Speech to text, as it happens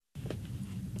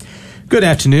Good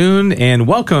afternoon, and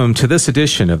welcome to this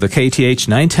edition of the KTH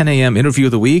 910 AM Interview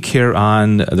of the Week here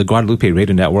on the Guadalupe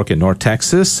Radio Network in North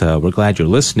Texas. We're glad you're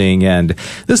listening, and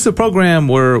this is a program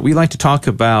where we like to talk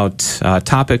about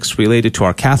topics related to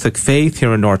our Catholic faith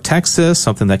here in North Texas,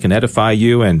 something that can edify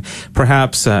you, and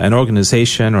perhaps an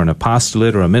organization or an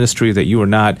apostolate or a ministry that you are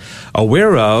not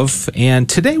aware of. And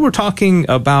today we're talking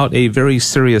about a very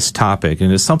serious topic,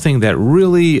 and it's something that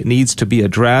really needs to be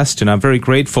addressed, and I'm very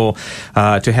grateful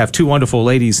to have two wonderful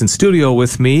ladies in studio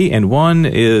with me, and one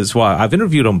is, well, I've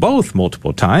interviewed them both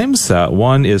multiple times.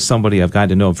 One is somebody I've gotten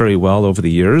to know very well over the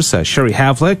years, Sherry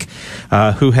Havlick,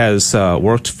 who has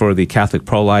worked for the Catholic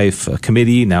Pro-Life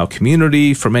Committee, now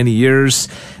Community, for many years,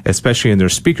 especially in their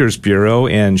Speakers Bureau,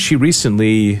 and she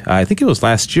recently, I think it was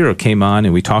last year, came on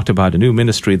and we talked about a new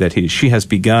ministry that she has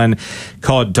begun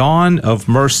called Dawn of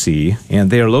Mercy,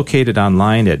 and they are located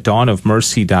online at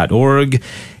dawnofmercy.org.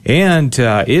 And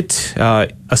it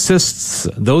assists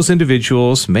those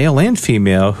individuals, male and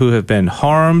female, who have been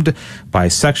harmed by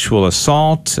sexual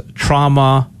assault,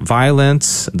 trauma,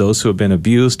 violence, those who have been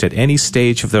abused at any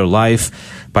stage of their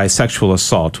life by sexual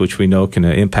assault, which we know can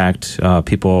impact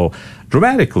people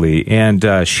dramatically.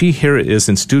 And she here is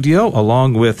in studio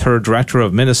along with her director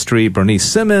of ministry, Bernice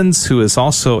Simmons, who is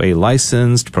also a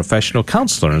licensed professional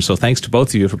counselor. And so thanks to both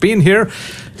of you for being here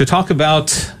to talk about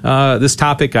this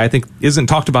topic I think isn't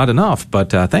talked about enough.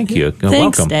 But thank you.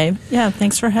 Thanks, welcome. Dave. Yeah,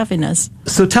 thanks for having us.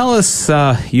 So tell us,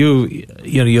 you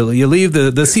leave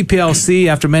the CPLC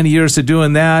after many years of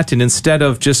doing that, and instead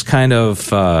of just kind of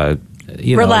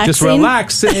just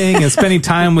relaxing and spending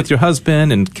time with your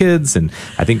husband and kids and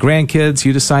I think grandkids,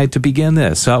 you decide to begin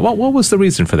this. What was the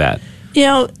reason for that?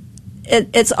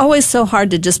 It's always so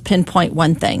hard to just pinpoint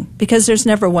one thing, because there's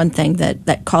never one thing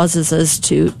that causes us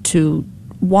to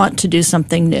want to do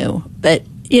something new. But,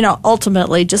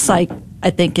 ultimately, just like I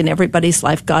think in everybody's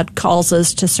life, God calls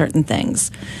us to certain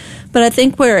things. But I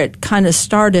think where it kind of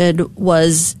started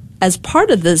was as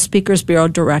part of the Speakers Bureau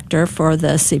director for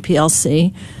the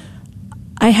CPLC,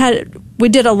 we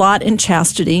did a lot in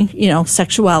chastity,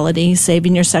 sexuality,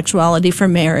 saving your sexuality for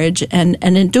marriage, and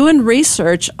in doing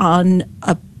research on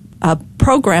a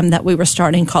program that we were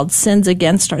starting called Sins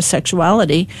Against Our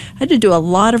Sexuality, I had to do a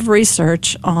lot of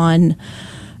research on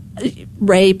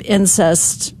rape,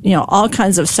 incest, all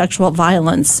kinds of sexual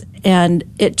violence, and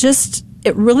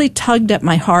it really tugged at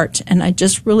my heart, and I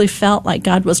just really felt like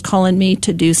God was calling me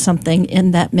to do something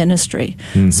in that ministry.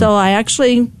 Mm-hmm. So I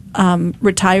actually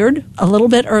retired a little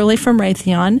bit early from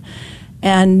Raytheon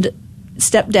and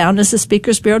stepped down as the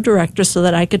Speakers Bureau director so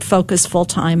that I could focus full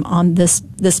time on this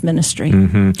ministry.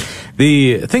 Mm-hmm.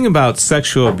 The thing about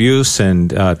sexual abuse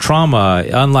and trauma,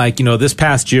 unlike this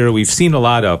past year, we've seen a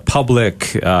lot of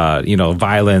public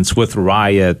violence with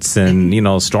riots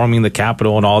and storming the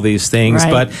Capitol and all these things.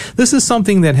 Right. But this is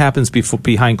something that happens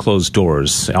behind closed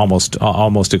doors, almost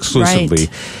exclusively,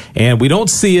 right. And we don't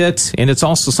see it. And it's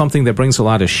also something that brings a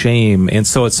lot of shame. And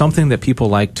so it's something that people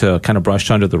like to kind of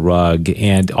brush under the rug.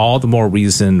 And all the more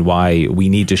reason why we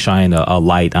need to shine a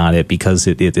light on it, because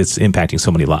it's impacting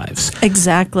so many lives.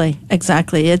 Exactly.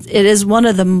 It is one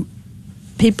of the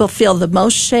people feel the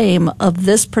most shame of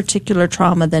this particular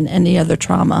trauma than any other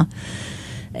trauma.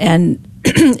 And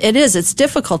it's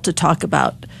difficult to talk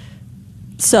about.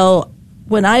 So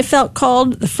when I felt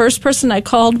called, the first person I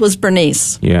called was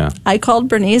Bernice. Yeah. I called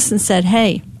Bernice and said,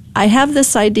 hey, I have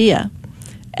this idea.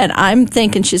 And I'm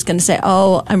thinking she's going to say,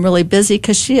 oh, I'm really busy,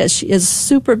 because she is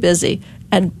super busy.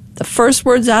 And the first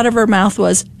words out of her mouth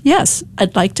was, yes,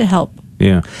 I'd like to help.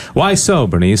 Yeah. Why so,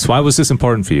 Bernice? Why was this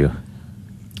important for you?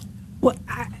 Well,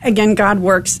 again, God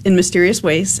works in mysterious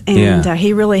ways, and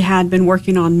He really had been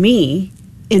working on me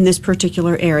in this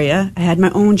particular area. I had my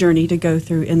own journey to go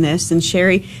through in this, and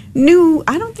Sherry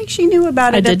I don't think she knew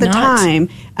about it at the time.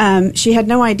 She had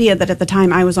no idea that at the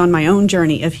time I was on my own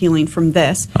journey of healing from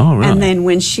this. Oh, really? And then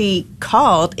when she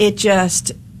called, it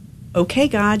just, okay,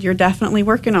 God, you're definitely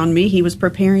working on me. He was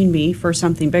preparing me for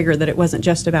something bigger, that it wasn't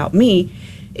just about me.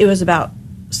 It was about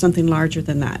something larger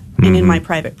than that. Mm-hmm. And in my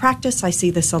private practice, I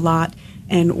see this a lot.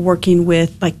 And working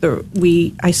with,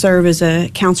 I serve as a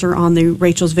counselor on the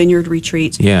Rachel's Vineyard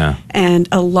retreats. Yeah. And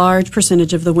a large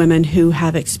percentage of the women who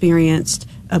have experienced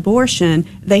abortion,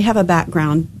 they have a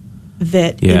background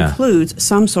that includes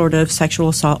some sort of sexual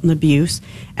assault and abuse.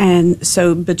 And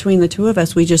so between the two of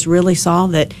us, we just really saw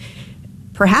that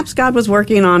perhaps God was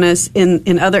working on us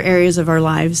in other areas of our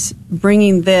lives,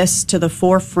 bringing this to the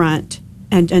forefront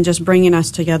and just bringing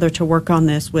us together to work on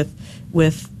this with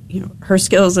her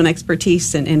skills and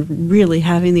expertise and really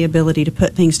having the ability to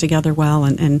put things together well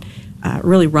and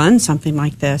really run something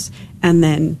like this. And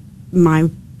then my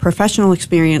professional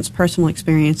experience, personal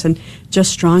experience, and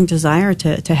just strong desire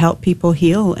to help people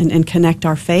heal and connect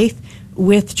our faith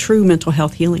with true mental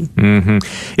health healing.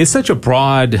 It's such a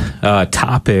broad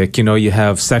topic. You know, you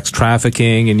have sex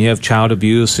trafficking, and you have child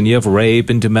abuse, and you have rape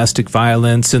and domestic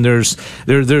violence, and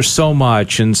there's so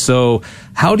much. And so,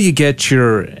 how do you get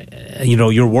your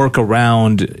work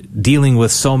around dealing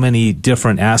with so many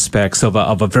different aspects of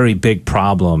a very big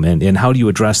problem, and how do you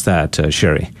address that,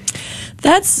 Sherry?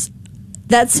 That's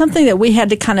something that we had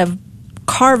to kind of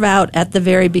carve out at the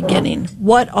very beginning.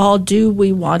 What all do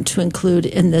we want to include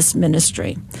in this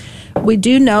ministry? We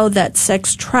do know that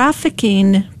sex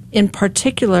trafficking in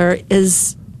particular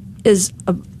is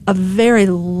a very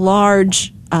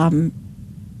large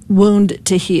wound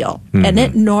to heal. And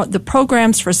the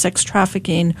programs for sex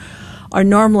trafficking are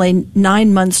normally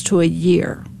 9 months to a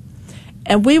year.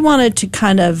 And we wanted to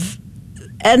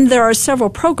and there are several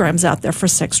programs out there for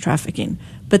sex trafficking,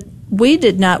 but we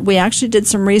actually did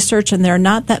some research, and there are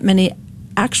not that many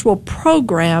actual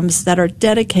programs that are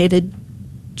dedicated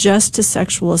just to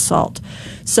sexual assault.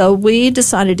 So we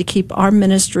decided to keep our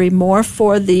ministry more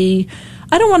for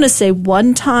I don't want to say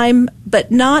one time,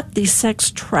 but not the sex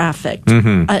trafficked.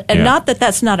 Not that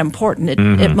that's not important.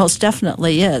 It most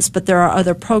definitely is, but there are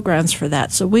other programs for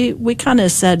that. So we kind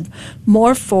of said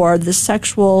more for the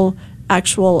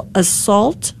actual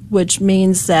assault, which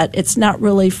means that it's not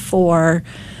really for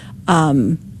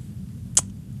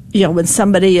when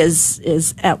somebody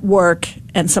is at work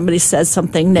and somebody says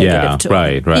something negative to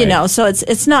them. Right. So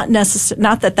it's not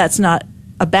not that that's not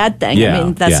a bad thing. I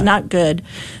mean, that's not good,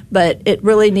 but it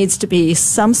really needs to be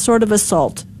some sort of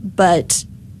assault, but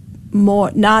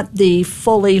not the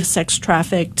fully sex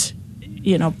trafficked,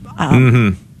 not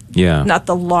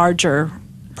the larger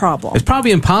problem. It's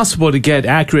probably impossible to get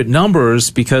accurate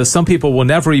numbers because some people will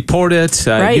never report it.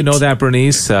 Right. You know that,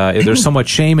 Bernice. There's so much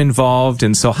shame involved.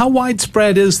 And so how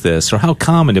widespread is this, or how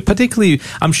common? Particularly,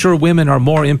 I'm sure women are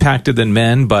more impacted than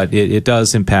men, but it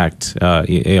does impact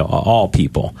all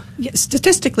people. Yeah,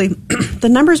 statistically, the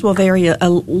numbers will vary a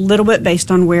little bit based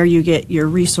on where you get your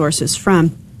resources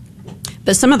from.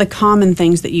 But some of the common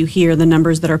things that you hear, the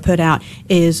numbers that are put out,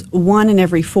 is 1 in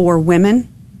every 4 women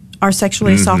are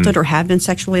sexually assaulted or have been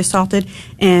sexually assaulted,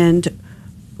 and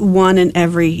 1 in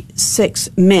every 6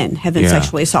 men have been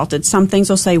sexually assaulted. Some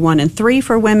things will say 1 in 3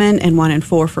 for women and 1 in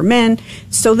 4 for men.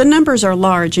 So the numbers are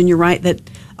large, and you're right that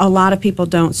a lot of people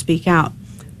don't speak out.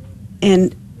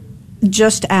 And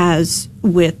just as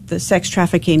with the sex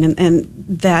trafficking, and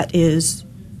that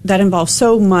involves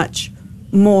so much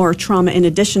more trauma in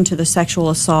addition to the sexual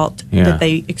assault that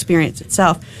they experience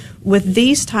itself. With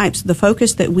these types, the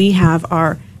focus that we have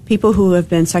are people who have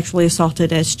been sexually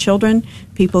assaulted as children,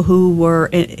 people who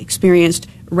experienced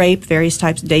rape, various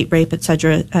types, date rape,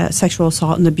 etc., sexual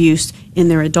assault and abuse in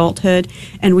their adulthood.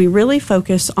 And we really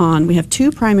focus we have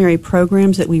 2 primary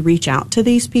programs that we reach out to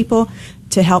these people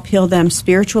to help heal them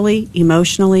spiritually,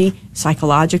 emotionally,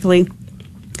 psychologically.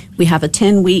 We have a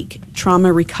 10-week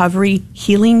trauma recovery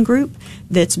healing group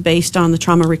that's based on the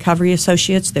Trauma Recovery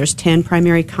Associates. There's 10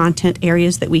 primary content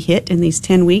areas that we hit in these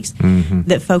 10 weeks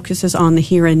that focuses on the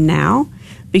here and now.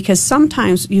 Because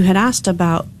sometimes you had asked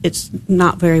about, it's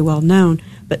not very well known,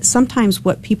 but sometimes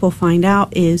what people find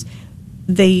out is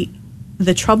the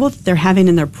trouble that they're having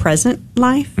in their present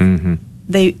life,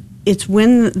 it's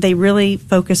when they really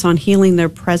focus on healing their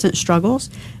present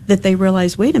struggles that they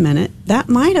realize, wait a minute, that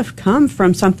might have come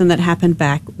from something that happened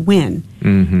back when.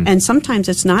 And sometimes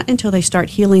it's not until they start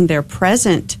healing their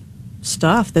present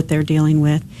stuff that they're dealing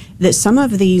with that some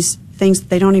of these things that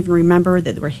they don't even remember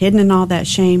that were hidden in all that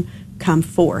shame come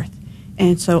forth.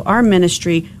 And so our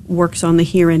ministry works on the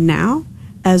here and now,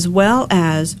 as well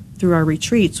as through our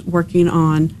retreats working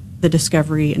on the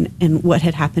discovery and what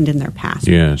had happened in their past,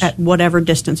 at whatever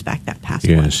distance back that past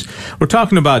was. We're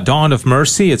talking about Dawn of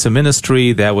Mercy. It's a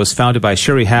ministry that was founded by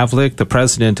Sherry Havlick, the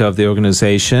president of the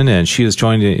organization, and she is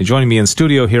joining me in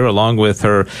studio here along with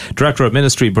her director of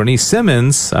ministry, Bernice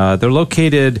Simmons. They're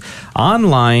located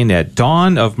online at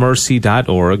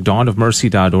dawnofmercy.org,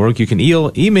 dawnofmercy.org. You can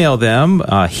email them,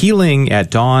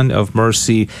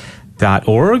 healing@dawnofmercy.org.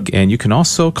 And you can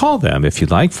also call them if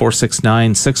you'd like,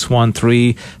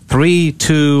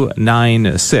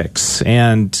 469-613-3296.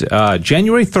 And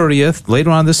January 30th, later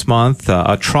on this month,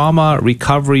 a trauma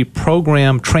recovery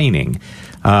program training.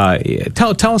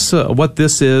 Tell us what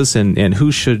this is and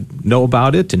who should know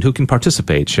about it and who can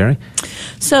participate, Sherry.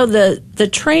 So the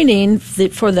training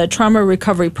for the trauma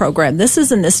recovery program, this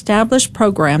is an established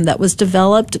program that was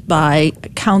developed by a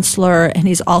counselor, and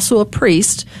he's also a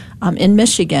priest in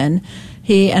Michigan.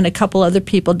 He and a couple other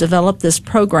people developed this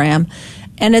program,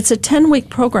 And it's a 10-week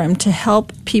program to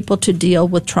help people to deal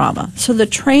with trauma. So the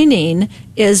training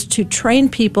is to train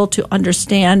people to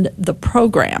understand the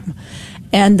program.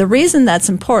 And the reason that's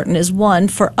important is, one,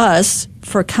 for us,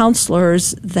 for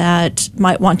counselors that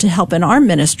might want to help in our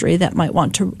ministry, that might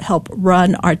want to help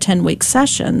run our 10-week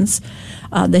sessions,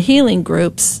 the healing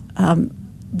groups,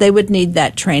 they would need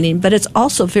that training. But it's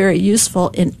also very useful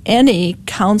in any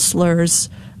counselor's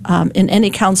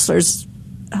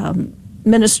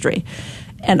ministry.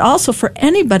 And also for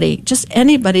anybody, just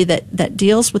anybody that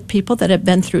deals with people that have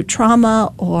been through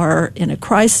trauma or in a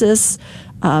crisis,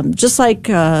 just like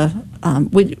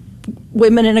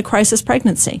women in a crisis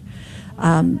pregnancy.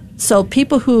 So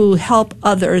people who help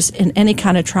others in any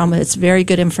kind of trauma, it's very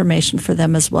good information for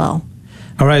them as well.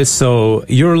 All right, so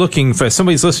you're looking for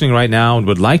somebody's listening right now and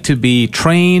would like to be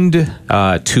trained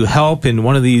to help in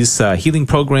one of these healing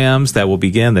programs that will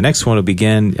begin. The next one will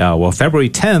begin,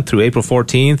 February 10th through April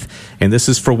 14th, and this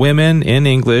is for women in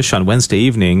English on Wednesday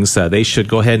evenings. They should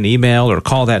go ahead and email or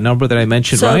call that number that I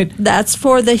mentioned, right? So that's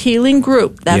for the healing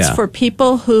group. That's for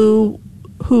people who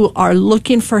are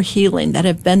looking for healing, that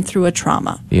have been through a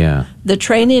trauma. Yeah. The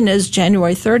training is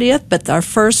January 30th, but our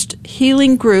first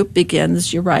healing group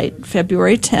begins, you're right,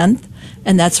 February 10th,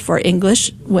 and that's for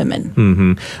English women.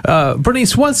 Mm-hmm.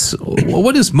 Bernice,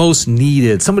 what is most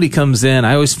needed? Somebody comes in,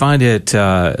 I always find it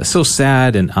so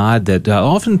sad and odd that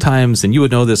oftentimes, and you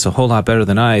would know this a whole lot better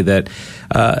than I, that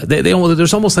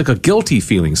there's almost like a guilty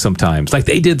feeling sometimes, like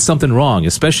they did something wrong,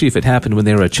 especially if it happened when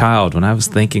they were a child, when I was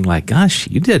thinking like, gosh,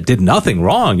 you did nothing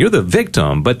wrong, you're the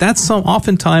victim. But that's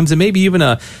oftentimes, and maybe even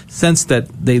a sense that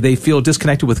they feel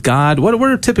disconnected with God. What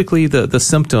are typically the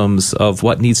symptoms of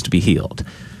what needs to be healed?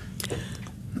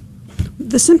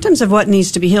 The symptoms of what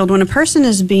needs to be healed, when a person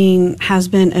has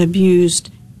been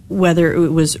abused, whether it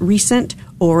was recent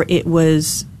or it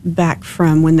was back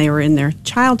from when they were in their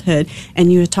childhood,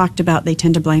 and you had talked about they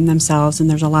tend to blame themselves and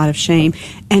there's a lot of shame.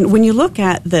 And when you look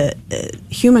at the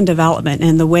human development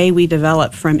and the way we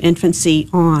develop from infancy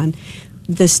on,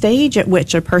 the stage at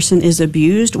which a person is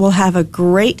abused will have a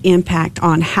great impact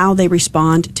on how they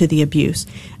respond to the abuse.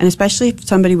 And especially if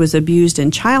somebody was abused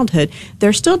in childhood,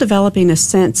 they're still developing a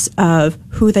sense of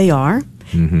who they are.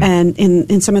 Mm-hmm. And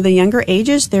in some of the younger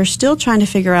ages, they're still trying to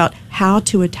figure out how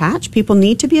to attach. People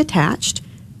need to be attached.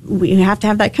 We have to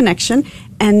have that connection.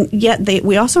 And yet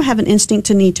we also have an instinct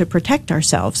to need to protect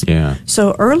ourselves. Yeah.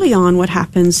 So early on, what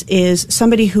happens is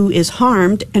somebody who is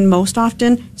harmed, and most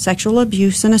often sexual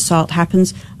abuse and assault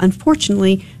happens,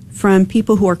 unfortunately, from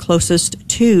people who are closest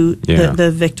to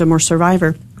the victim or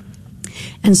survivor.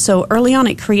 And so early on,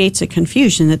 it creates a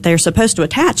confusion that they're supposed to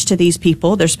attach to these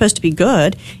people. They're supposed to be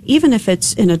good, even if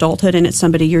it's in adulthood and it's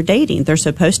somebody you're dating. They're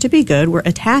supposed to be good. We're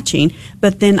attaching,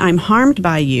 but then I'm harmed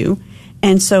by you.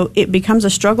 And so it becomes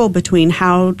a struggle between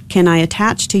how can I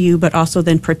attach to you, but also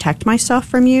then protect myself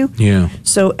from you. Yeah.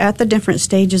 So at the different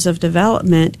stages of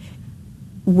development,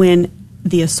 when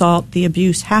the assault, the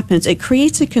abuse happens, it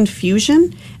creates a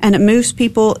confusion, and it moves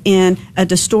people in a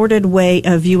distorted way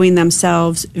of viewing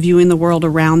themselves, viewing the world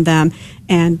around them.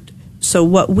 And so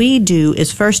what we do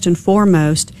is, first and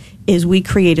foremost, is we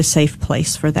create a safe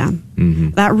place for them. Mm-hmm.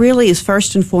 That really is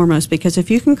first and foremost, because if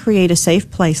you can create a safe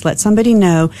place, let somebody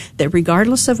know that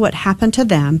regardless of what happened to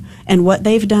them and what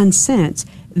they've done since,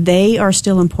 they are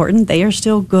still important, they are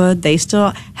still good, they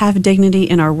still have dignity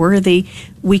and are worthy.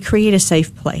 We create a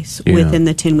safe place within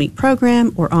the 10-week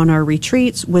program or on our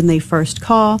retreats when they first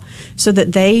call, so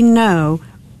that they know,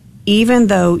 even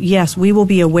though, yes, we will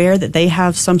be aware that they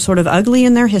have some sort of ugly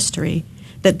in their history,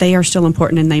 that they are still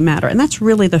important and they matter. And that's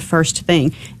really the first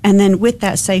thing. And then with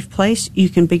that safe place, you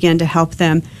can begin to help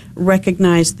them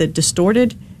recognize the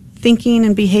distorted thinking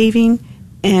and behaving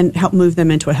and help move them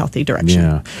into a healthy direction.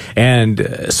 Yeah.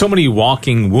 And so many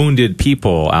walking wounded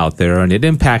people out there, and it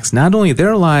impacts not only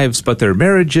their lives, but their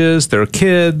marriages, their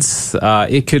kids.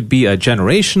 It could be a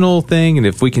generational thing. And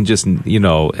if we can just,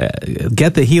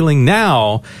 get the healing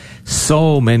now,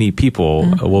 so many people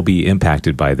will be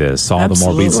impacted by this. All the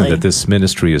more reason that this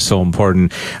ministry is so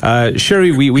important.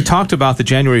 Sherry, we talked about the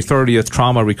January 30th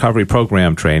Trauma Recovery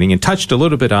Program training and touched a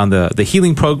little bit on the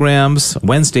healing programs,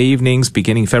 Wednesday evenings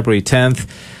beginning February 10th.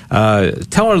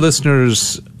 Tell our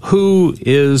listeners, who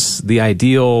is the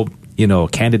ideal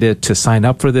candidate to sign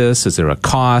up for this? Is there a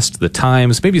cost, the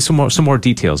times, maybe some more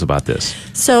details about this?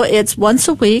 So it's once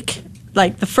a week.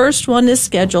 Like the first one is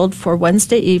scheduled for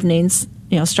Wednesday evenings,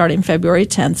 starting February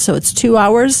 10th. So it's 2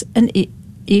 hours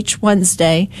each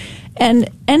Wednesday. And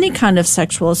any kind of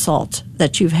sexual assault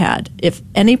that you've had, if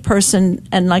any person,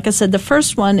 and like I said, the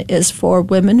first one is for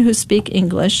women who speak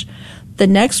English. The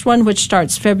next one, which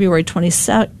starts February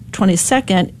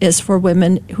 22nd, is for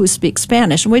women who speak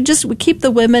Spanish. And we keep the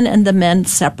women and the men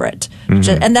separate.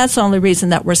 Mm-hmm. And that's the only reason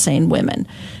that we're saying women.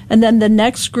 And then the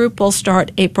next group will start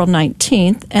April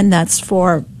 19th, and that's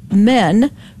for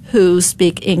men who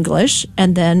speak English,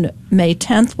 and then May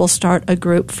 10th we'll start a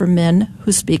group for men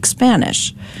who speak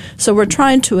Spanish. So we're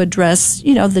trying to address,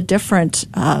 the different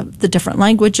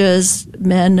languages,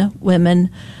 men,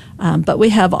 women, but we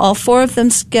have all 4 of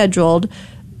them scheduled.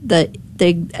 The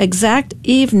exact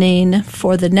evening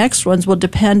for the next ones will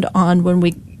depend on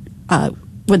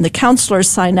when the counselors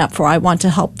sign up for I want to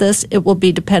help this. It will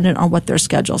be dependent on what their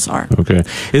schedules are. Okay.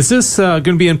 Is this going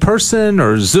to be in person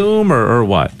or Zoom or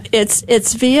what?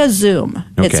 It's via Zoom.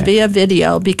 Okay. It's via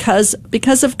video because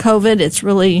of COVID. It's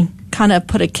really kind of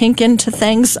put a kink into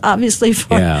things, obviously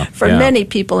for many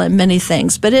people and many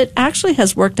things. But it actually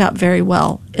has worked out very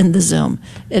well in the Zoom.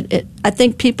 I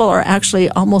think people are actually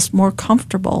almost more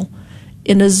comfortable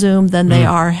in a Zoom than they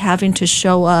are having to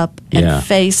show up and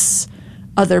face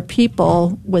other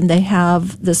people when they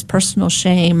have this personal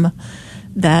shame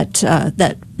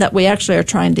that we actually are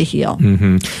trying to heal.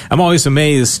 Mm-hmm. I'm always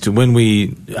amazed when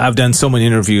I've done so many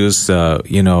interviews,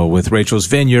 with Rachel's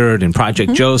Vineyard and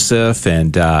Project Joseph,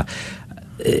 and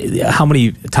how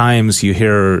many times you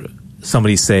hear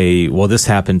somebody say, well, this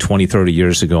happened 20, 30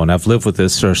 years ago, and I've lived with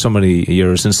this for so many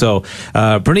years. And so,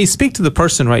 Bernice, speak to the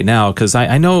person right now, because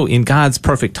I know in God's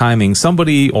perfect timing,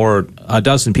 somebody or a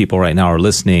dozen people right now are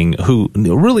listening who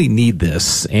really need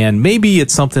this. And maybe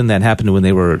it's something that happened when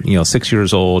they were, 6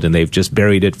 years old, and they've just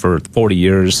buried it for 40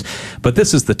 years. But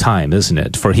this is the time, isn't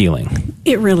it, for healing?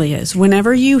 It really is.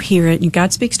 Whenever you hear it,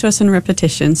 God speaks to us in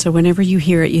repetition. So whenever you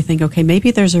hear it, you think, okay,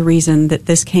 maybe there's a reason that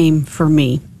this came for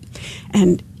me.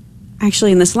 And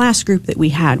actually, in this last group that we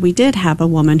had, we did have a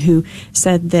woman who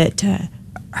said that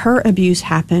her abuse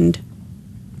happened.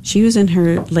 She was in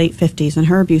her late 50s, and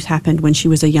her abuse happened when she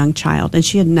was a young child, and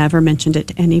she had never mentioned it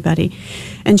to anybody.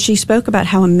 And she spoke about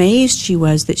how amazed she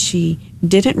was that she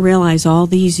didn't realize all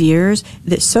these years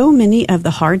that so many of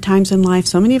the hard times in life,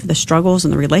 so many of the struggles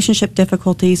and the relationship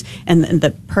difficulties and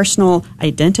the personal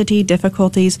identity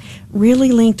difficulties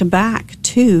really linked back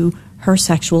to her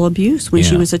sexual abuse when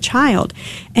she was a child.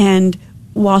 And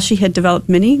while she had developed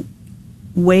many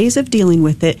ways of dealing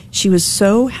with it, she was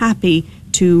so happy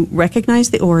to recognize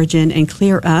the origin and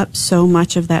clear up so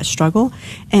much of that struggle.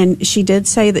 And she did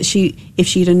say that if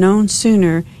she'd have known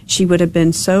sooner, she would have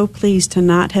been so pleased to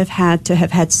not have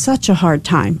had such a hard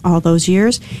time all those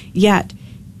years. Yet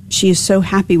she is so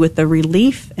happy with the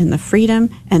relief and the freedom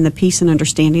and the peace and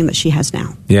understanding that she has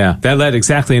now. Yeah, that led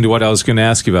exactly into what I was going to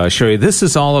ask you about, Sherry. This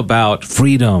is all about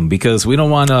freedom, because we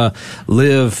don't want to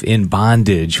live in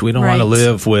bondage. We don't want to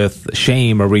live with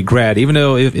shame or regret, even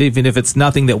if it's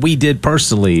nothing that we did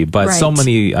personally. But so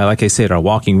many, like I said, are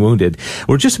walking wounded.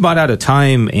 We're just about out of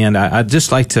time, and I'd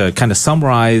just like to kind of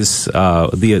summarize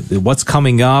what's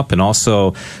coming up, and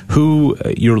also who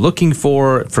you're looking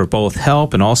for both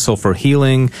help and also for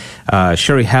healing.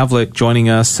 Sherry Havlick joining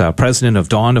us, president of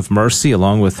Dawn of Mercy,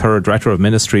 along with her director of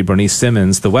ministry, Bernice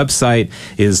Simmons. The website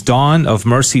is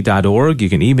dawnofmercy.org. You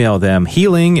can email them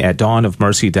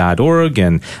healing@dawnofmercy.org.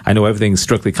 And I know everything's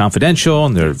strictly confidential,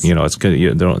 and you're not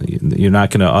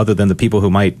going to, other than the people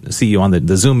who might see you on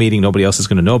the Zoom meeting, nobody else is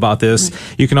going to know about this.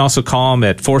 You can also call them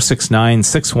at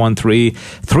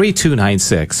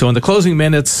 469-613-3296. So in the closing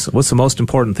minutes, what's the most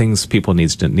important things people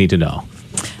need to know?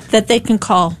 That they can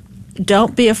call.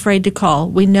 Don't be afraid to call.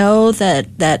 We know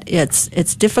that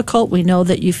it's difficult. We know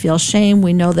that you feel shame.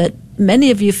 We know that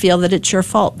many of you feel that it's your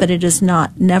fault, but it is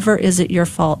not. Never is it your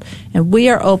fault. And we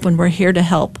are open. We're here to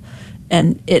help.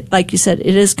 And it, like you said,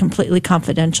 it is completely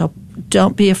confidential.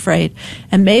 Don't be afraid.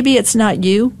 And maybe it's not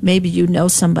you. Maybe you know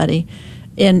somebody.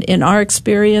 In our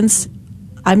experience,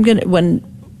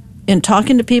 in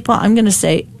talking to people, I'm going to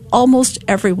say almost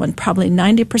everyone, probably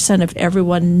 90% of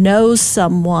everyone, knows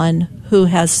someone who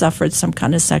has suffered some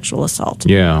kind of sexual assault.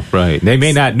 Yeah, right. They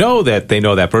may not know that they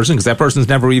know that person because that person's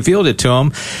never revealed it to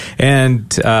them.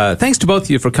 And thanks to both of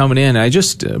you for coming in.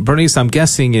 Bernice, I'm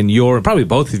guessing probably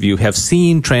both of you have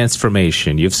seen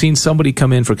transformation. You've seen somebody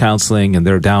come in for counseling and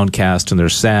they're downcast and they're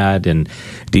sad and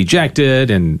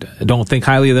dejected and don't think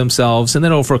highly of themselves. And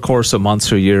then over a course of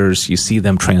months or years, you see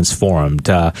them transformed.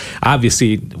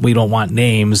 Obviously, we don't want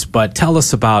names, but tell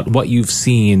us about what you've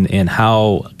seen and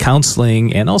how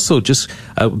counseling and also just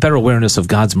a better awareness of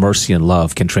God's mercy and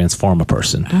love can transform a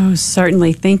person. Oh,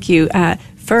 certainly. Thank you.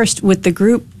 First, with the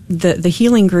group, the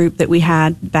healing group that we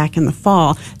had back in the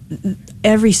fall,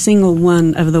 every single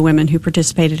one of the women who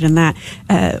participated in that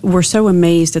were so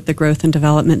amazed at the growth and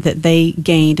development that they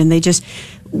gained. And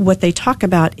what they talk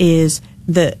about is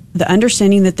the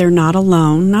understanding that they're not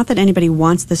alone, not that anybody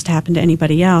wants this to happen to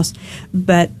anybody else,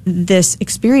 but this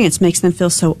experience makes them feel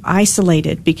so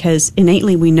isolated because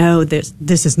innately we know that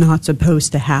this is not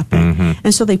supposed to happen. Mm-hmm.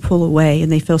 And so they pull away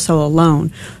and they feel so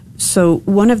alone. So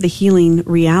one of the healing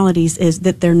realities is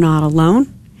that they're not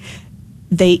alone.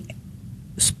 They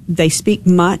speak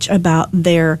much about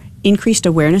their increased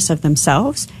awareness of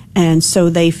themselves, and so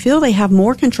they feel they have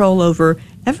more control over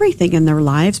everything in their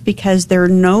lives because they're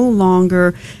no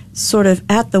longer sort of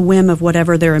at the whim of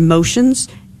whatever their emotions,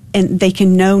 and they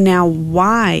can know now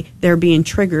why they're being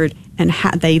triggered, and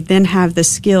they then have the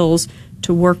skills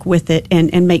to work with it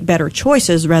and make better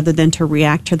choices rather than to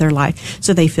react to their life.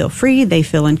 So they feel free, they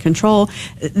feel in control,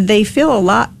 they feel a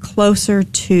lot closer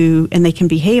to, and they can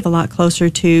behave a lot closer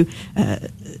to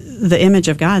the image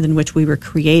of God in which we were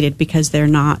created, because they're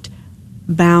not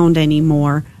bound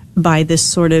anymore by this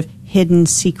sort of hidden,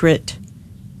 secret,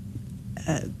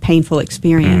 painful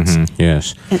experience. Mm-hmm.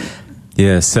 Yes.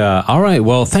 Yes. All right.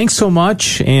 Well, thanks so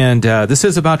much. And this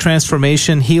is about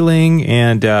transformation, healing,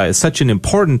 and it's such an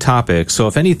important topic. So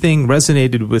if anything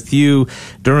resonated with you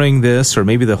during this, or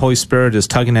maybe the Holy Spirit is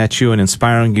tugging at you and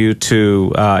inspiring you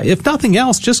to, if nothing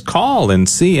else, just call and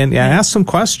see and ask some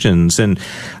questions and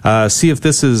see if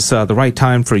this is the right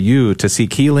time for you to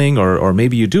seek healing, or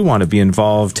maybe you do want to be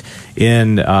involved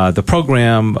in the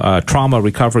program, Trauma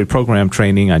Recovery Program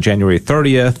training on January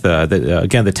 30th.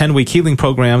 Again, the 10-week healing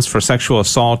programs for sexual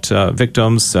assault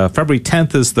victims. February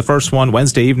 10th is the first one,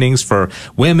 Wednesday evenings for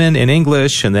women in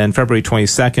English, and then February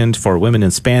 22nd for women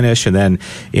in Spanish. And then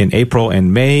in April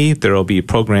and May, there will be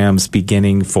programs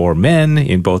beginning for men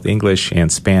in both English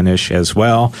and Spanish as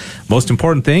well. Most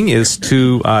important thing is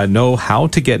to know how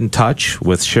to get in touch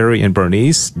with Sherry and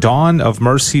Bernice.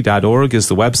 dawnofmercy.org is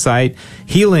the website.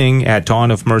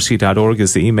 healing@dawnofmercy.org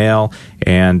is the email.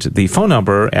 And the phone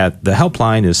number at the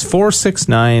helpline is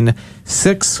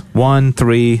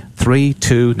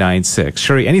 469-613-3296.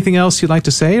 Sherry, anything else you'd like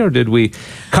to say, or did we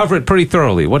cover it pretty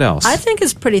thoroughly? What else? I think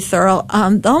it's pretty thorough.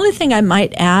 The only thing I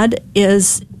might add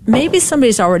is maybe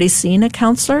somebody's already seen a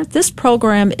counselor. This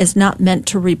program is not meant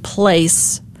to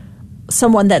replace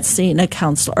someone that's seen a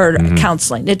counselor or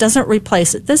counseling. It doesn't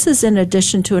replace it. This is in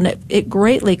addition to, and it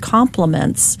greatly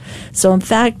complements. So in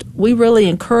fact, we really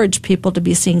encourage people to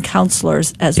be seeing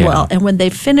counselors as well. And when they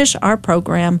finish our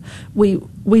program, we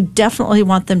definitely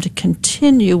want them to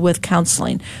continue with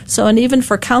counseling. So, and even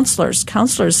for counselors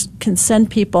can send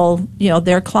people,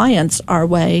 their clients our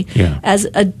way as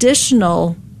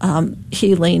additional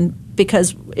healing,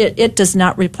 because it does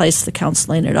not replace the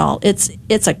counseling at all. It's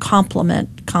a complement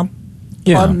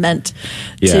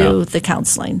to the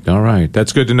counseling. All right.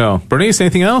 That's good to know. Bernice,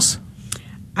 anything else?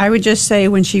 I would just say,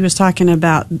 when she was talking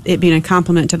about it being a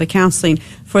complement to the counseling,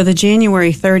 for the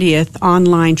January 30th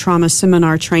online trauma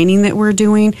seminar training that we're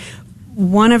doing,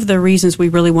 one of the reasons we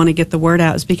really want to get the word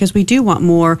out is because we do want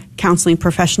more counseling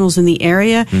professionals in the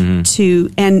area and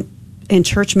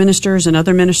church ministers and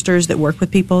other ministers that work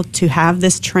with people to have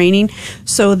this training,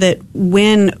 so that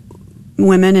when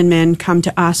women and men come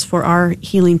to us for our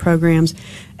healing programs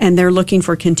and they're looking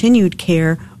for continued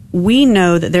care, we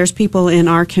know that there's people in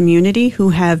our community who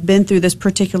have been through this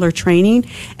particular training,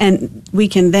 and we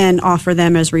can then offer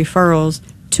them as referrals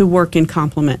to work in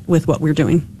complement with what we're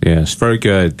doing. Yes, very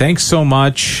good. Thanks so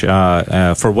much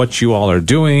for what you all are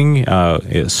doing.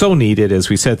 It's so needed, as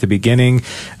we said at the beginning.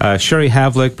 Sherry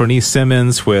Havlick, Bernice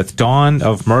Simmons with Dawn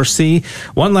of Mercy.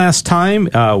 One last time,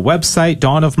 website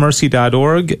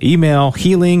dawnofmercy.org, email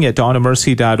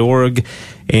healing@dawnofmercy.org,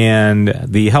 and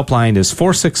the helpline is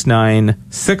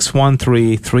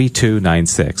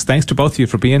 469-613-3296. Thanks to both of you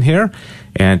for being here,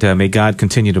 and may God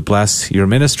continue to bless your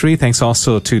ministry. Thanks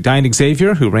also to Diane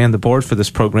Xavier, who ran the board for this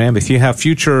program. If you have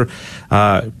future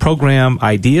program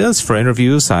ideas for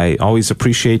interviews, I always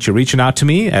appreciate you reaching out to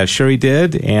me, as Sherry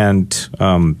did. And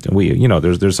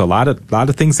there's a lot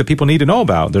of things that people need to know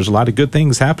about. There's a lot of good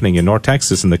things happening in North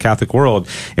Texas and the Catholic world,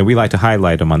 and we like to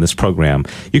highlight them on this program.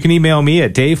 You can email me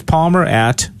at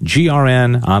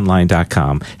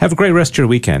davepalmer@grnonline.com. Have a great rest of your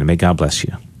weekend, and may God bless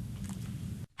you.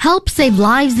 Help save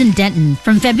lives in Denton.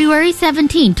 From February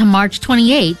 17 to March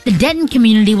 28, the Denton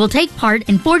community will take part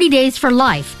in 40 Days for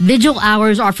Life. Vigil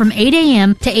hours are from 8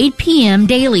 a.m. to 8 p.m.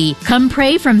 daily. Come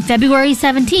pray from February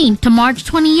 17 to March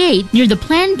 28 near the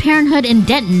Planned Parenthood in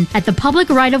Denton at the public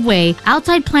right-of-way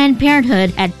outside Planned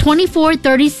Parenthood at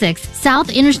 2436 South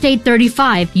Interstate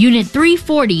 35, Unit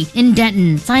 340 in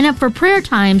Denton. Sign up for prayer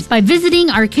times by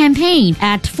visiting our campaign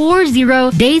at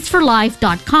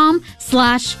 40daysforlife.com/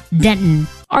 worksweets.com/Denton.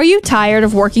 Are you tired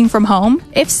of working from home?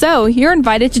 If so, you're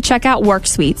invited to check out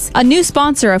WorkSuites, a new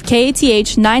sponsor of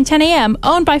KATH 910 AM,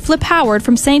 owned by Flip Howard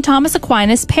from St. Thomas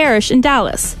Aquinas Parish in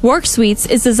Dallas.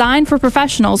 WorkSuites is designed for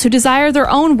professionals who desire their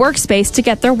own workspace to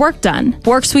get their work done.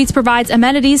 WorkSuites provides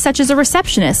amenities such as a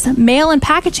receptionist, mail and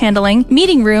package handling,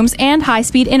 meeting rooms, and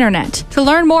high-speed internet. To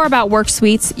learn more about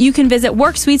WorkSuites, you can visit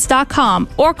worksuites.com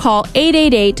or call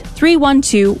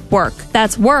 888-312-WORK.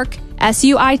 That's work,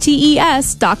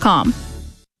 SUITES.com.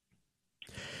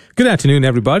 Good afternoon,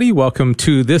 everybody. Welcome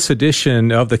to this edition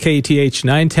of the KATH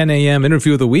 910 AM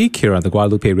Interview of the Week here on the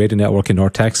Guadalupe Radio Network in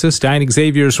North Texas. Diane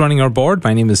Xavier is running our board.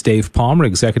 My name is Dave Palmer,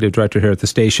 Executive Director here at the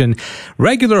station.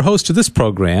 Regular host of this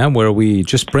program where we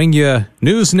just bring you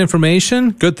news and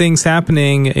information, good things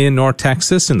happening in North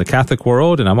Texas, in the Catholic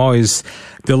world. And I'm always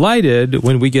delighted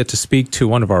when we get to speak to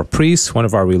one of our priests, one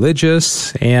of our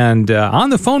religious. And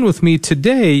on the phone with me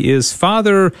today is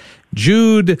Father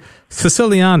Jude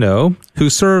Siciliano, who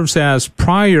serves as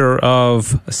prior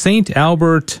of St.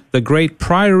 Albert the Great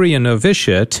Priory and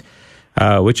Novitiate,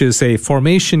 which is a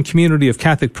formation community of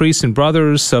Catholic priests and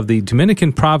brothers of the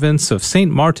Dominican province of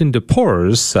St. Martin de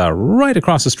Porres, right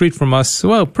across the street from us,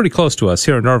 well, pretty close to us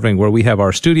here in Irving, where we have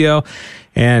our studio.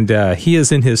 And he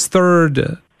is in his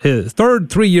third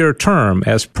 3-year term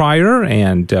as prior,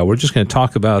 and we're just going to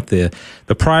talk about the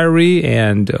priory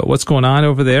and what's going on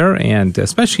over there, and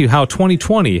especially how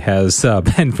 2020 has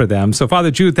been for them. So,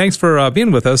 Father Jude, thanks for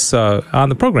being with us on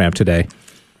the program today.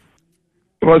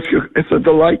 Well, it's a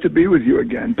delight to be with you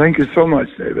again. Thank you so much,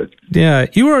 David. Yeah,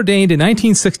 you were ordained in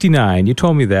 1969. You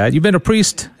told me that. You've been a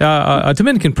priest, a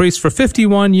Dominican priest, for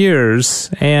 51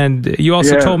 years, and you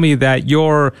also told me that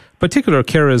your particular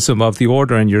charism of the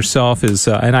order and yourself is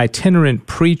an itinerant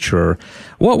preacher.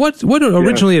 What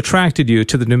originally attracted you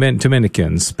to the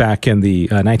Dominicans back in the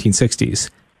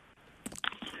 1960s?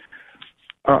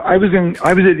 I was at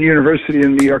the university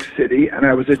in New York City, and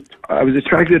I was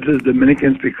attracted to the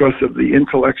Dominicans because of the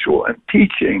intellectual and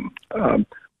teaching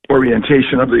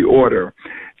orientation of the order.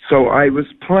 So I was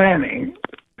planning.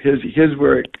 Here's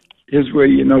where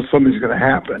you know something's going to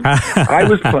happen. I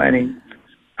was planning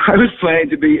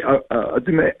to be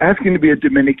asking to be a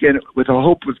Dominican with a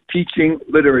hope of teaching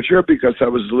literature, because I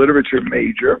was a literature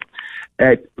major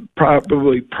at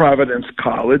probably Providence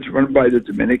College, run by the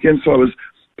Dominicans. So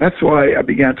that's why I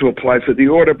began to apply for the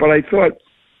order. But I thought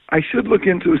I should look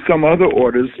into some other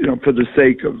orders, for the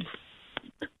sake of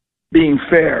being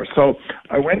fair. So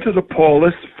I went to the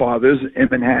Paulist Fathers in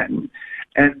Manhattan,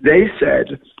 and they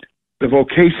said the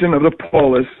vocation of the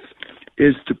Paulists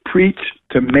is to preach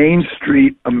to Main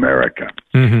Street America.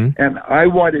 Mm-hmm. And I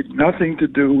wanted nothing to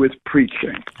do with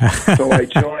preaching. So I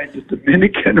joined the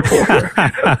Dominican order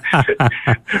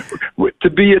to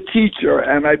be a teacher,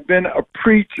 and I've been a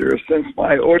preacher since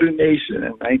my ordination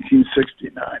in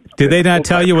 1969. Did they not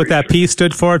tell you what that P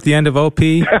stood for at the end of OP?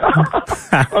 Yeah,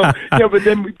 but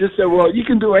then we just said, well, you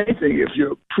can do anything if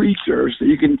you're a preacher, so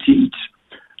you can teach.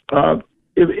 I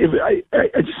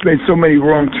just made so many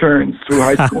wrong turns through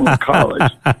high school and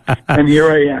college, and here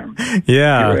I am.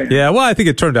 Yeah. Well, I think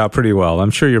it turned out pretty well.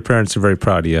 I'm sure your parents are very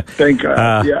proud of you. Thank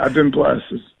God. I've been blessed.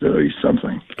 It's really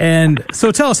something. And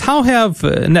so, tell us, how have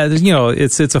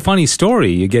it's a funny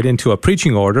story. You get into a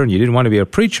preaching order, and you didn't want to be a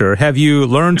preacher. Have you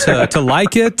learned to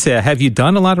like it? Have you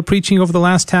done a lot of preaching over the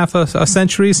last half a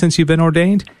century since you've been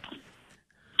ordained?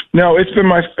 No, it's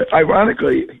been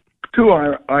ironically. Two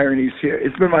ironies here.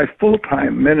 It's been my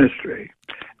full-time ministry.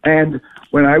 And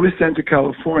when I was sent to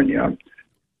California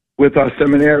with our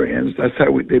seminarians, that's how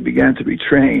they began to be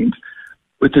trained,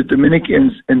 with the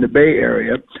Dominicans in the Bay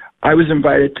Area, I was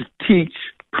invited to teach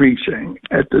preaching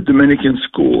at the Dominican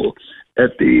school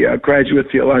at the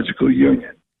Graduate Theological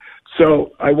Union.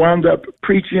 So I wound up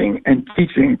preaching and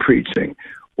teaching preaching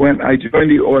when I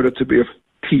joined the order to be a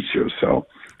teacher. So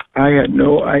I had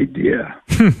no idea,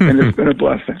 and it's been a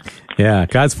blessing. Yeah,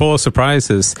 God's full of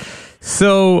surprises.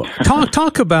 So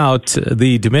talk about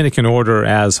the Dominican order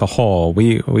as a whole.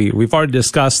 We've already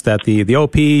discussed that the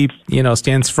OP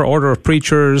stands for Order of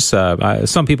Preachers.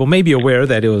 Some people may be aware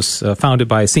that it was founded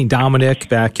by St. Dominic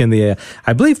back in the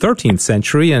I believe 13th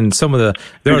century, and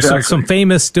there are some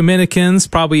famous Dominicans.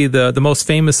 Probably the most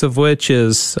famous of which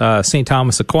is St.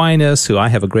 Thomas Aquinas, who I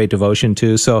have a great devotion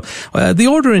to. So the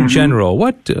order in general,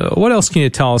 what else can you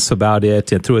tell us about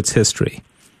it and through its history?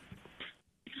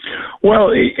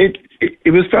 Well,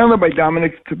 it was founded by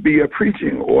Dominic to be a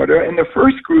preaching order, and the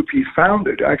first group he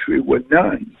founded actually were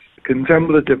nuns, a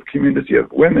contemplative community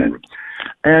of women.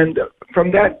 And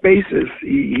from that basis,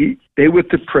 they were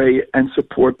to pray and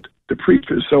support the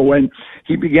preachers. So when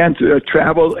he began to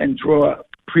travel and draw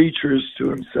preachers to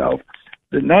himself,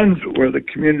 the nuns were the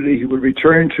community he would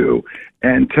return to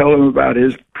and tell them about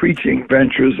his preaching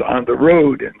ventures on the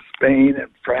road in Spain and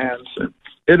France and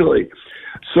Italy.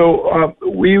 So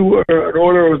we were an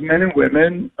order of men and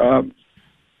women,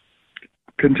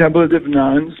 contemplative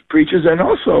nuns, preachers, and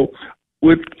also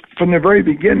from the very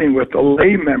beginning with the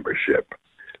lay membership,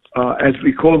 as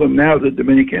we call them now, the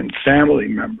Dominican family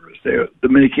members, they're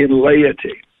Dominican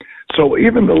laity. So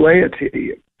even the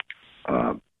laity,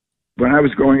 when I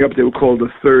was growing up, they were called the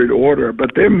Third Order,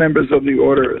 but they're members of the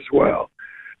order as well.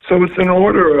 So it's an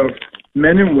order of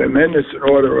men and women. It's an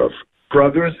order of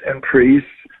brothers and priests,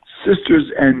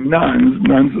 sisters and nuns.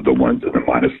 Nuns are the ones in the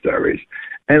monasteries,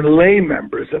 and lay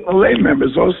members. And the lay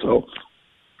members also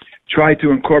try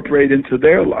to incorporate into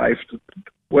their life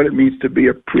what it means to be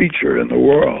a preacher in the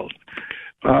world.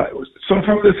 So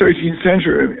from the 13th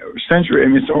century, I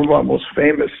mean, some of our most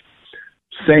famous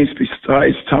saints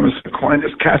besides Thomas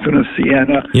Aquinas, Catherine of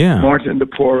Siena, Martin de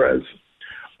Porres,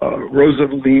 Rosa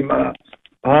of Lima,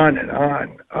 on and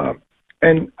on.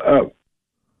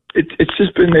 It's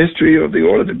just been the history of the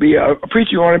order to be a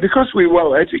preaching order because we were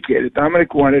well educated.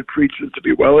 Dominic wanted preachers to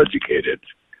be well educated.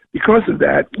 Because of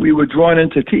that, we were drawn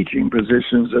into teaching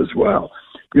positions as well.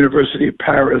 University of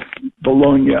Paris,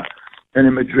 Bologna, and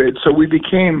in Madrid. So we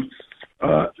became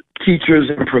teachers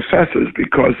and professors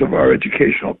because of our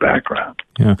educational background.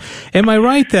 Yeah. Am I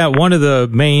right that one of the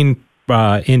main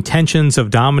intentions of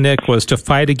Dominic was to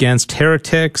fight against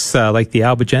heretics like the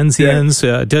Albigensians?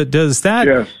 Yes. Does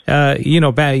that,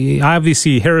 yes.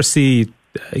 Obviously heresy,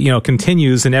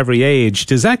 continues in every age.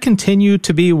 Does that continue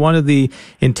to be one of the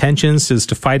intentions, is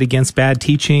to fight against bad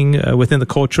teaching within the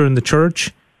culture and the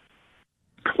church?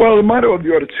 Well, the motto of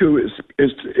the order too is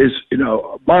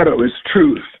motto is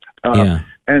truth.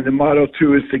 And the motto,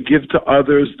 too, is to give to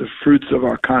others the fruits of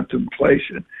our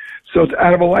contemplation. So it's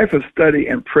out of a life of study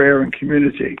and prayer and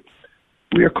community.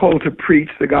 We are called to preach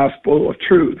the gospel of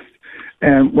truth.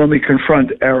 And when we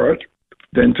confront error,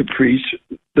 then to preach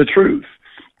the truth.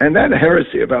 And that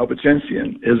heresy of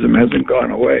Albigensianism hasn't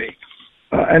gone away.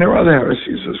 And there are other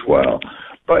heresies as well.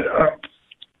 But,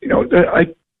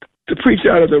 to preach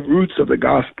out of the roots of the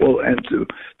gospel and to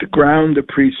ground the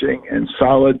preaching in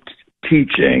solid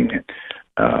teaching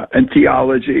and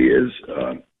theology is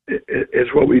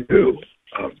what we do.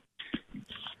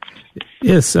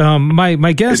 Yes,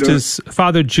 my guest is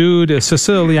Father Jude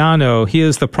Siciliano. He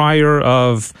is the prior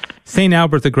of St.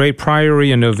 Albert the Great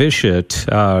Priory and Novitiate,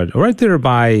 right there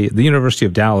by the University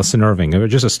of Dallas in Irving,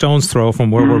 just a stone's throw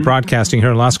from where we're broadcasting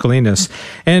here in Las Colinas.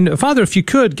 And Father, if you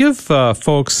could give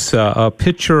folks a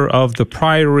picture of the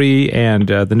priory and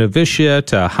the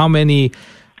novitiate, how many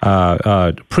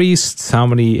priests, how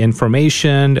many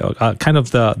information, kind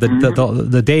of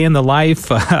the day in the life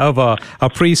of a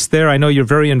priest there. I know you're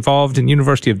very involved in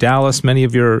University of Dallas. Many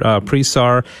of your priests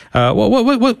are.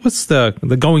 What's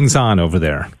the goings on over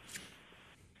there?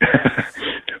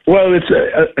 Well, it's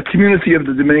a community of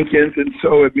the Dominicans, and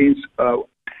so it means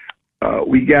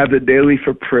we gather daily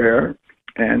for prayer,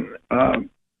 and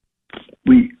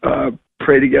we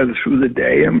pray together through the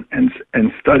day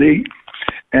and study.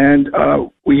 And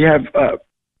we have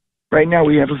right now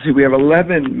we have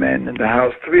 11 men in the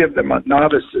house. 3 of them are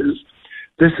novices.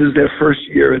 This is their first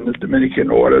year in the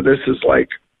Dominican order. This is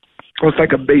it's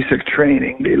like a basic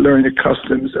training. They learn the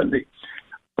customs and the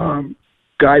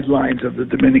guidelines of the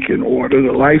Dominican order,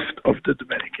 the life of the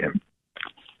Dominican.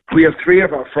 We have 3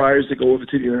 of our friars that go over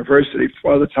to the university,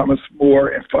 Father Thomas Moore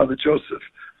and Father Joseph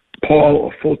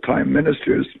Paul, are full-time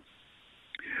ministers.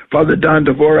 Father Don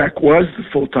Dvorak was the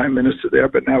full-time minister there,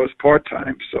 but now is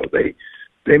part-time, so they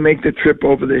make the trip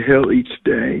over the hill each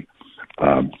day.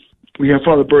 We have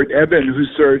Father Bert Eben, who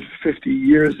served 50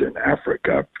 years in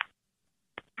Africa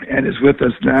and is with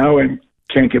us now and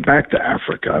can't get back to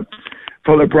Africa.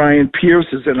 Father Brian Pierce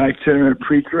is an itinerant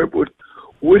preacher,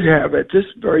 would have at this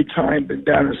very time been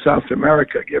down in South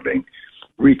America giving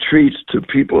retreats to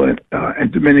people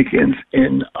and Dominicans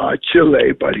in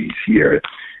Chile, but he's here.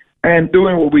 And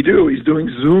doing what we do, he's doing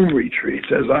Zoom retreats,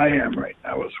 as I am right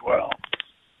now as well.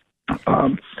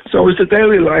 So it's a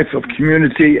daily life of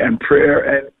community and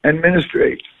prayer and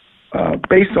ministry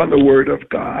based on the Word of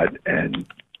God and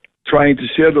trying to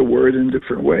share the Word in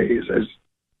different ways, as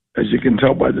you can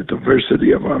tell by the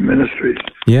diversity of our ministries.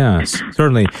 Yes,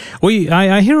 certainly.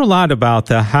 I hear a lot about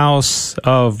the house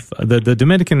of the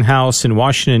Dominican house in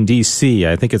Washington, D.C.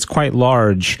 I think it's quite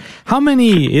large. How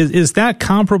many, is that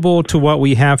comparable to what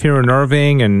we have here in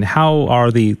Irving? And how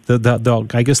are the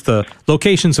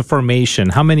locations of formation?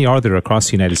 How many are there across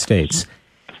the United States?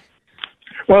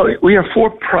 Well, we have 4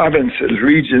 provinces,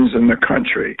 regions in the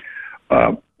country.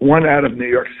 one out of New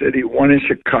York City, one in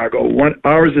Chicago,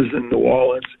 ours is in New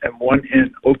Orleans, and one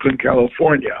in Oakland,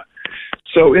 California.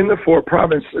 So in the 4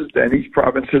 provinces, then each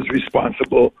province is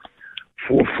responsible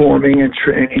for forming and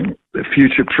training the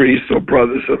future priests or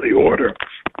brothers of the order.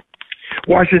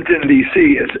 Washington,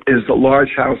 D.C. is the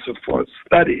large house of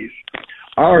studies.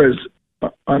 Ours,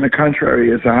 on the contrary,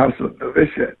 is a house of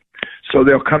novitiate. So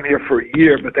they'll come here for a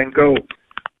year, but then go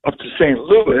up to St.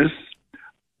 Louis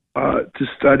to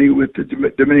study with the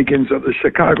Dominicans of the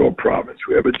Chicago province.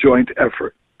 We have a joint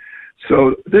effort.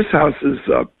 So this house is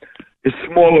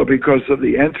smaller because of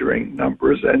the entering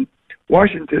numbers, and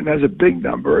Washington has a big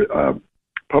number,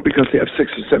 probably because they have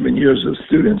 6 or 7 years of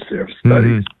students there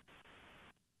studies. Mm-hmm.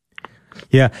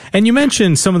 Yeah, and you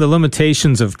mentioned some of the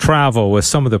limitations of travel with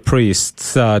some of the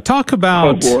priests. Talk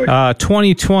about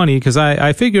 2020, because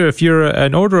I figure if you're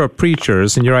an order of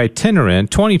preachers and you're itinerant,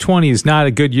 2020 is not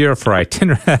a good year for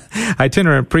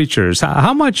itinerant preachers.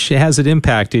 How much has it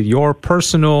impacted your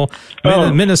personal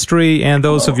ministry and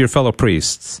those of your fellow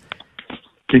priests?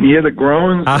 Can you hear the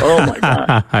groans? Oh, my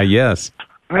God. Yes.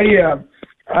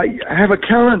 I have a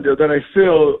calendar that I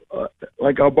fill,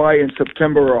 like I'll buy in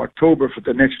September or October for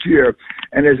the next year,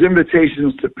 and as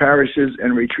invitations to parishes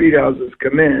and retreat houses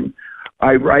come in,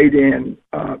 I write in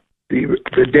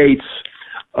the dates.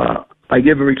 I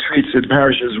give retreats in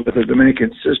parishes with a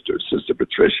Dominican sister, Sister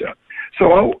Patricia.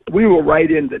 So we will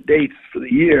write in the dates for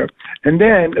the year, and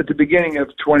then at the beginning of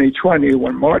 2020,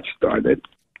 when March started,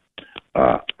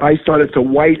 I started to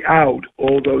white out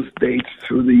all those dates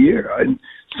through the year. And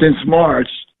since March,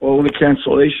 all the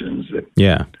cancellations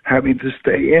and having to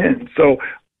stay in. So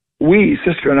we,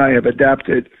 Sister and I, have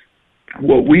adapted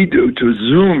what we do to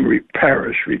Zoom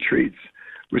parish retreats,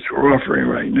 which we're offering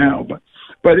right now.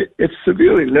 But it's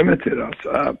severely limited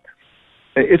us.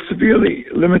 It's severely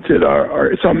limited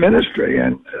it's our ministry,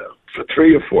 and for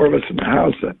 3 or 4 of us in the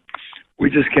house, we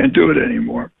just can't do it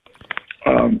anymore.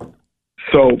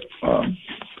 So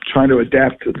trying to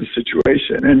adapt to the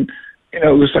situation, and it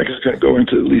looks like it's going to go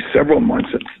into at least several months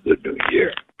into the new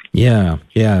year.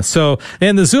 Yeah. So,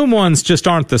 and the Zoom ones just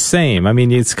aren't the same. I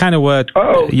mean, it's kind of what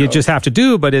you just have to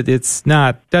do, but it's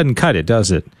not, doesn't cut it,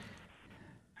 does it?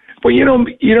 Well, you don't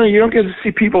get to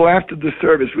see people after the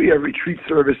service. We have retreat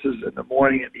services in the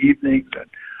morning and evenings,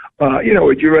 and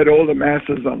you read all the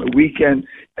masses on the weekend,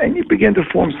 and you begin to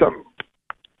form some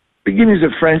beginnings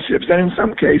of friendships, and in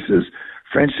some cases,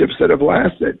 friendships that have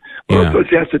lasted. Most of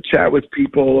us have to chat with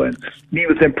people and meet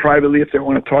with them privately if they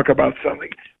want to talk about something.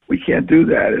 We can't do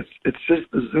that. It's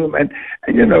just the Zoom, and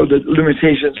the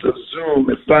limitations of Zoom.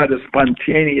 It's not as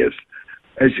spontaneous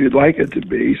as you'd like it to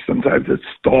be. Sometimes it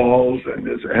stalls and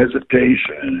there's a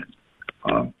hesitation.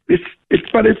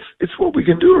 It's what we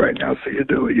can do right now. So you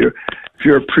do it. If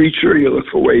you're a preacher, you look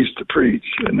for ways to preach,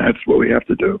 and that's what we have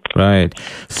to do. Right.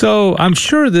 So I'm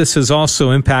sure this has also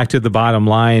impacted the bottom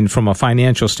line from a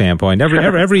financial standpoint.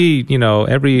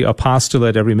 Every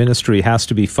apostolate, every ministry has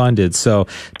to be funded. So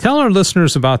tell our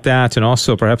listeners about that, and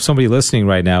also perhaps somebody listening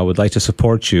right now would like to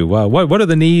support you. What are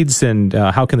the needs, and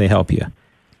how can they help you?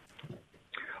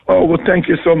 Oh, well, thank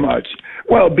you so much.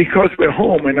 Well, because we're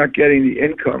home, we're not getting the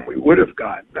income we would have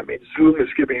gotten. I mean, Zoom is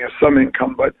giving us some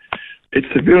income, but it's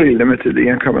severely limited the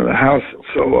income of the house.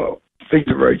 So things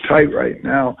are very tight right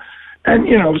now. And,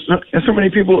 so many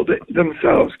people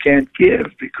themselves can't give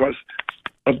because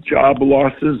of job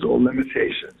losses or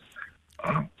limitations.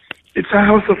 It's a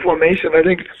house of formation. I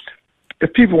think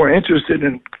if people were interested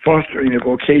in fostering the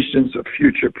vocations of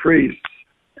future priests,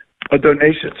 a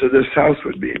donation to this house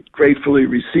would be gratefully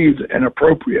received and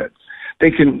appropriate.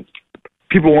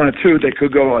 People wanted to, they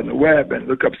could go on the web and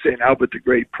look up St. Albert the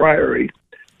Great Priory.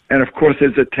 And of course,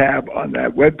 there's a tab on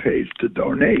that webpage to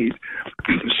donate,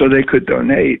 so they could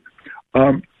donate.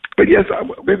 But yes,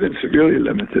 we've been severely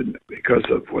limited because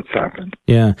of what's happened.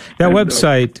 Yeah. That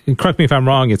website, correct me if I'm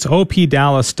wrong, it's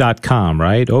opdallas.com,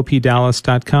 right?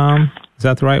 opdallas.com? Is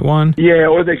that the right one? Yeah,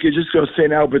 or they could just go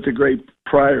St. Albert the Great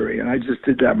Priory, and I just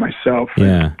did that myself.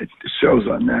 Yeah. It shows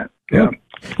on that. Yeah.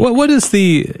 What is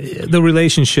the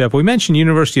relationship? We mentioned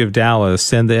University of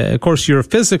Dallas, and of course you're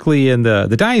physically in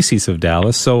the Diocese of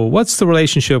Dallas. So what's the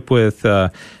relationship with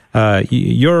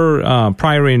your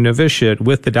priory and novitiate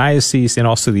with the diocese and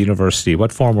also the university?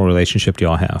 What formal relationship do you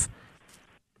all have?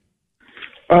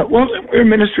 Well, we're a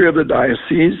ministry of the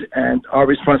diocese, and our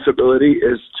responsibility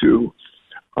is to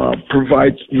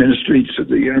provide ministry to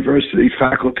the university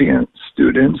faculty and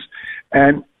students,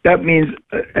 and that means,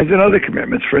 as in other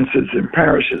commitments, for instance, in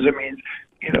parishes, it means,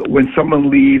 when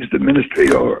someone leaves the ministry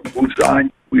or moves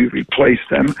on, we replace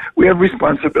them. We have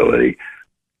responsibility.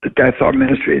 That's our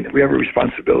ministry, and we have a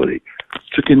responsibility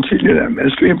to continue that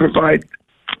ministry and provide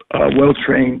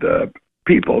well-trained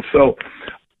people. So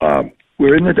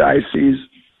we're in the diocese.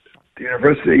 The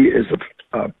university is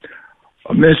a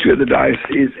ministry of the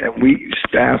diocese, and we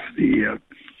staff the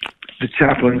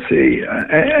chaplaincy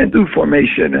and do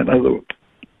formation and other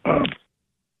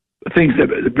things that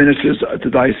the ministers at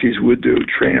the diocese would do,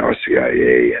 train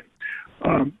RCIA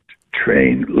and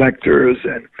train lectors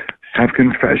and have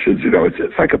confessions.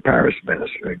 It's like a parish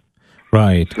ministry.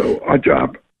 Right. So our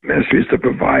job, ministry, is to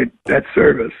provide that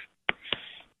service.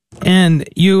 And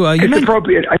it's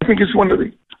appropriate. I think it's one of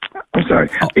the. I'm sorry.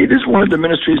 It is one of the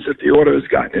ministries that the order has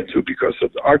gotten into because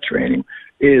of our training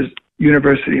is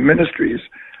university ministries.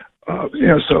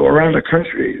 So around the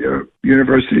country, there are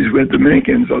universities where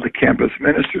Dominicans are the campus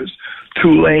ministers.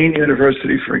 Tulane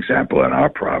University, for example, in our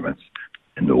province,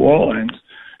 in New Orleans,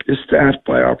 is staffed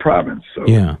by our province. So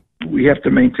we have to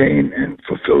maintain and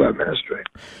fulfill that ministry.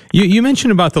 You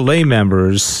mentioned about the lay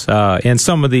members and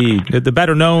some of the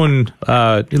better known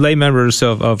lay members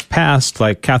of past,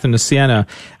 like Catherine of Siena.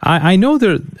 I know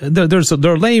there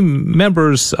are lay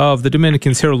members of the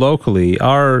Dominicans here locally.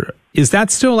 Is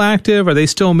that still active? Are they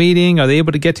still meeting? Are they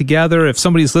able to get together? If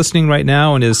somebody's listening right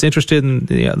now and is interested in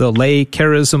the lay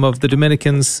charism of the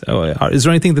Dominicans, is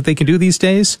there anything that they can do these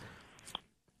days?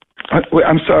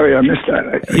 I'm sorry, I missed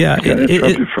that.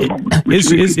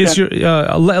 Is your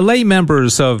lay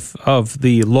members of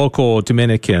the local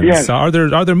Dominicans? Yes. Are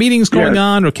there meetings going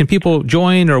on, or can people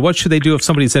join, or what should they do if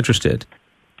somebody's interested?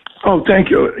 Oh, thank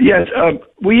you. Yes,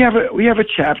 we have a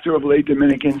chapter of lay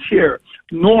Dominicans here.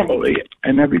 Normally,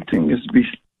 and everything is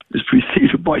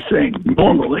preceded by saying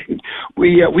normally,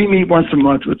 we meet once a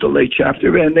month with the lay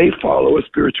chapter, and they follow a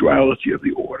spirituality of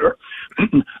the order.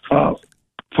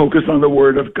 Focus on the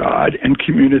Word of God and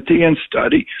community and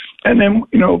study. And then,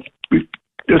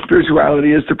 their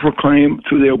spirituality is to proclaim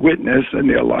through their witness and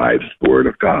their lives the Word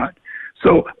of God.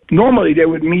 So normally they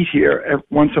would meet here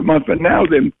once a month, but now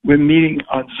we're meeting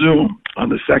on Zoom on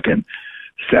the second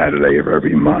Saturday of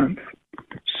every month.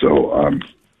 So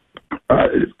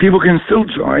people can still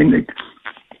join. They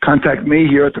contact me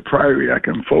here at the Priory. I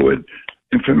can forward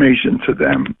information to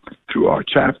them through our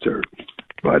chapter.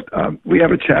 But we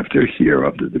have a chapter here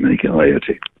of the Dominican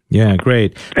laity. Yeah,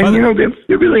 great. And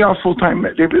they really are full-time.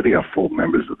 They really are full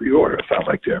members of the order. It's not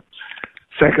like they're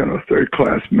second or third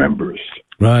class members.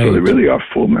 Right. So they really are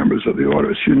full members of the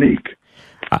order. It's unique.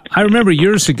 I remember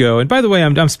years ago, and by the way,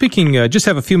 I'm speaking, just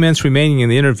have a few minutes remaining in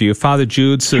the interview. Father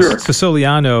Jude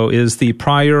Siciliano is the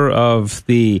prior of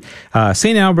the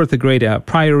St. Albert the Great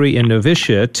Priory and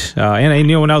Novitiate.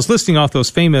 And when I was listing off those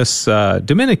famous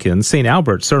Dominicans, St.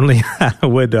 Albert certainly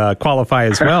would qualify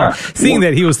as well, seeing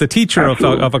that he was the teacher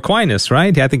of Aquinas,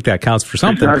 right? I think that counts for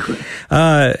something. Exactly.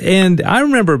 And I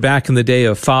remember back in the day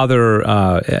of Father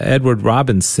Edward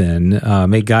Robinson,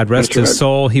 may God rest his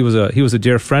soul. He was a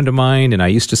dear friend of mine, and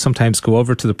I used to sometimes go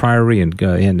over to the Priory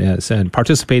and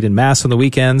participate in Mass on the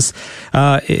weekends.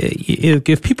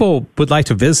 If people would like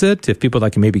to visit, if people would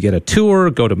like to maybe get a tour,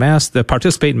 go to Mass,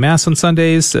 participate in Mass on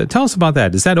Sundays, tell us about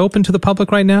that. Is that open to the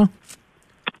public right now?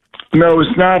 No,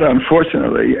 it's not,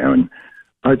 unfortunately. And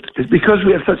it's because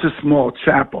we have such a small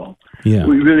chapel. Yeah.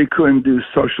 We really couldn't do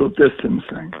social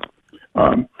distancing.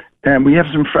 And we have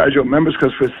some fragile members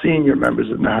because we're senior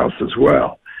members in the house as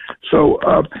well. So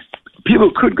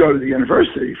people could go to the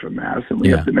university for Mass, and we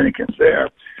have Dominicans there.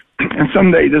 And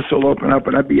someday this will open up,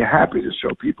 and I'd be happy to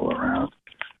show people around.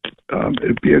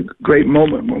 It'd be a great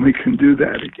moment when we can do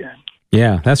that again.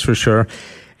 Yeah, that's for sure.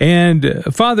 And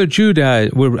Father Jude,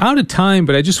 we're out of time,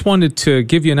 but I just wanted to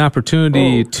give you an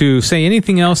opportunity to say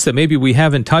anything else that maybe we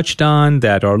haven't touched on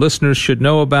that our listeners should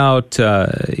know about.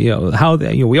 We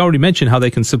already mentioned how they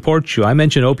can support you. I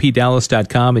mentioned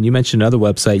opdallas.com, and you mentioned another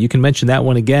website. You can mention that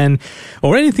one again,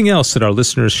 or anything else that our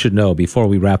listeners should know before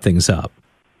we wrap things up.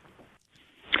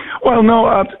 Well,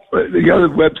 no, the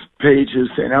other web page is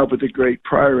St. Albert the Great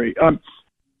Priory.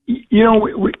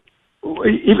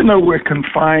 Even though we're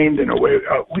confined in a way,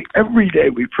 every day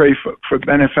we pray for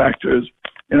benefactors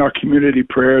in our community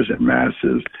prayers and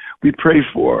masses. We pray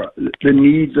for the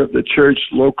needs of the church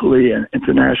locally and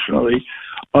internationally.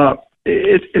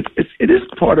 It is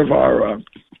part of our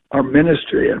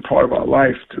ministry and part of our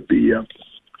life to be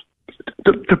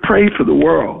to pray for the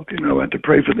world, and to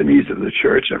pray for the needs of the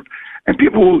church. And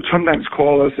people will sometimes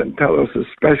call us and tell us of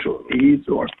special needs,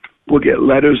 or we'll get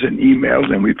letters and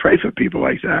emails, and we pray for people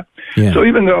like that. Yeah. So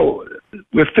even though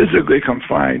we're physically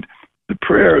confined, the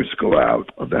prayers go out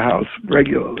of the house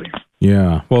regularly.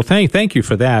 Yeah. Well, thank you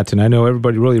for that, and I know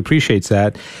everybody really appreciates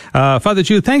that. Father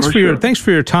Jude, thanks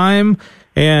for your time.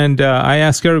 And I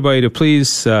ask everybody to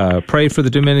please pray for the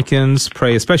Dominicans,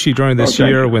 pray especially during this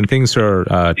year when things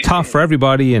are tough for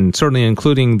everybody, and certainly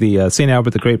including the St.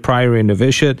 Albert the Great Priory and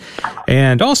Novitiate.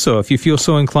 And also, if you feel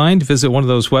so inclined, visit one of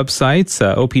those websites,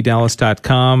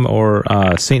 opdallas.com or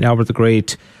St. Albert the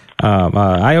Great.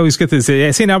 I always get this,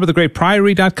 St. Albert the Great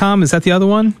Priory.com. Is that the other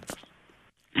one?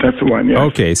 That's the one, yeah.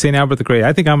 Okay, St. Albert the Great.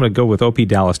 I think I'm going to go with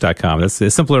opdallas.com. It's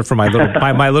simpler for my little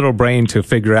my little brain to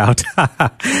figure out.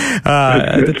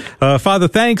 Father,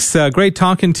 thanks. Great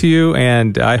talking to you,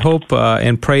 and I hope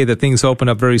and pray that things open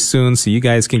up very soon so you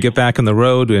guys can get back on the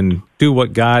road and do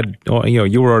what God,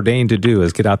 you were ordained to do,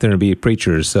 is get out there and be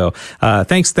preachers. So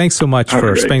thanks so much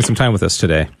for spending some time with us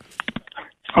today.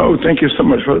 Oh, thank you so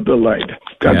much for the light.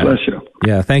 God bless you.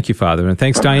 Yeah, thank you, Father. And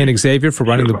thanks, Diane Xavier, for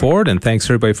running the board. And thanks,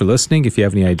 everybody, for listening. If you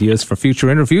have any ideas for future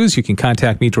interviews, you can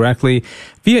contact me directly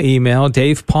via email,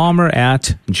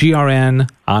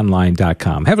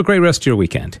 davepalmer@grnonline.com. Have a great rest of your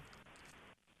weekend.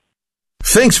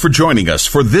 Thanks for joining us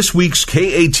for this week's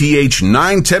KATH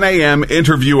 910 AM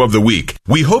Interview of the Week.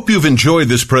 We hope you've enjoyed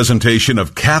this presentation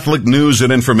of Catholic news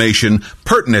and information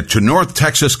pertinent to North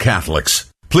Texas Catholics.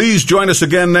 Please join us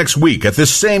again next week at this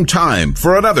same time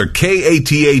for another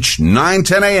KATH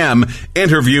 910 AM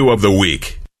Interview of the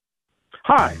Week.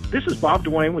 Hi, this is Bob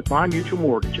Duane with My Mutual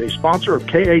Mortgage, a sponsor of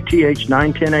KATH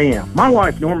 910 AM. My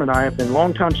wife, Norma, and I have been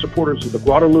longtime supporters of the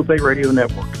Guadalupe Radio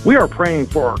Network. We are praying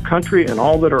for our country and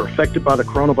all that are affected by the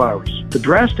coronavirus. The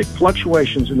drastic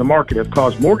fluctuations in the market have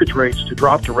caused mortgage rates to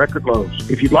drop to record lows.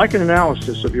 If you'd like an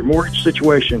analysis of your mortgage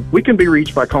situation, we can be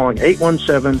reached by calling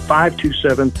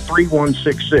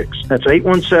 817-527-3166. That's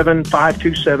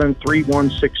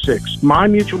 817-527-3166. My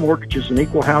Mutual Mortgage is an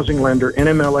equal housing lender,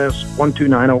 NMLS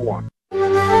 12901.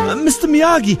 Mr.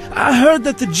 Miyagi, I heard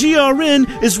that the GRN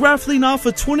is raffling off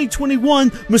a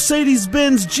 2021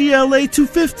 Mercedes-Benz GLA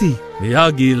 250.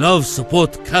 Miyagi loves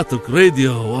support Catholic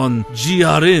radio on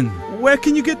GRN. Where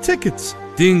can you get tickets?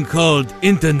 Thing called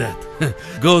internet.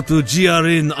 Go to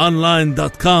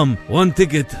grnonline.com. 1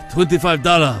 ticket,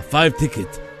 $25. 5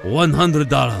 ticket,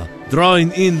 $100.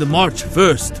 Drawing in the March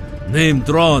 1st. Name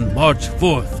drawn March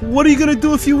 4th. What are you going to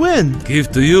do if you win? Give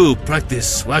to you.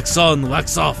 Practice. Wax on,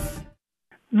 wax off.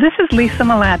 This is Lisa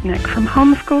Maladnik from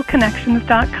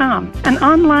HomeschoolConnections.com, an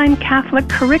online Catholic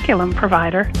curriculum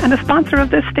provider and a sponsor of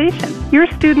this station. Your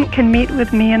student can meet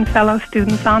with me and fellow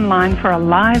students online for a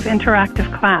live interactive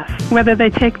class, whether they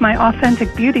take my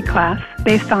Authentic Beauty class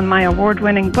based on my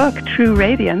award-winning book, True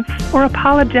Radiance, or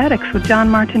Apologetics with John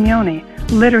Martignoni,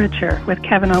 Literature with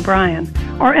Kevin O'Brien,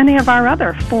 or any of our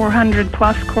other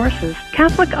 400-plus courses.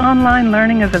 Catholic online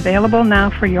learning is available now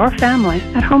for your family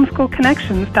at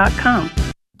HomeschoolConnections.com.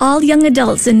 All young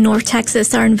adults in North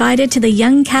Texas are invited to the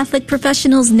Young Catholic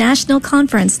Professionals National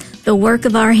Conference, The Work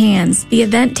of Our Hands. The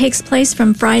event takes place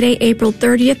from Friday, April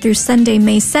 30th through Sunday,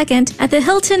 May 2nd at the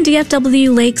Hilton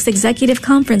DFW Lakes Executive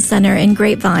Conference Center in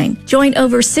Grapevine. Join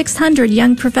over 600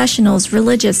 young professionals,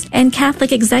 religious, and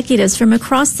Catholic executives from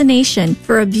across the nation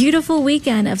for a beautiful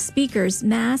weekend of speakers,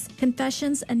 mass,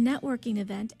 confessions, a networking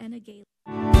event, and a gala.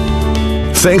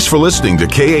 Thanks for listening to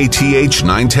KATH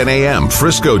 910 AM,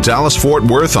 Frisco, Dallas, Fort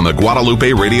Worth on the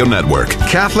Guadalupe Radio Network.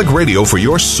 Catholic radio for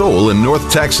your soul in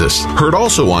North Texas. Heard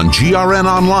also on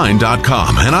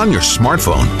grnonline.com and on your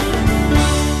smartphone.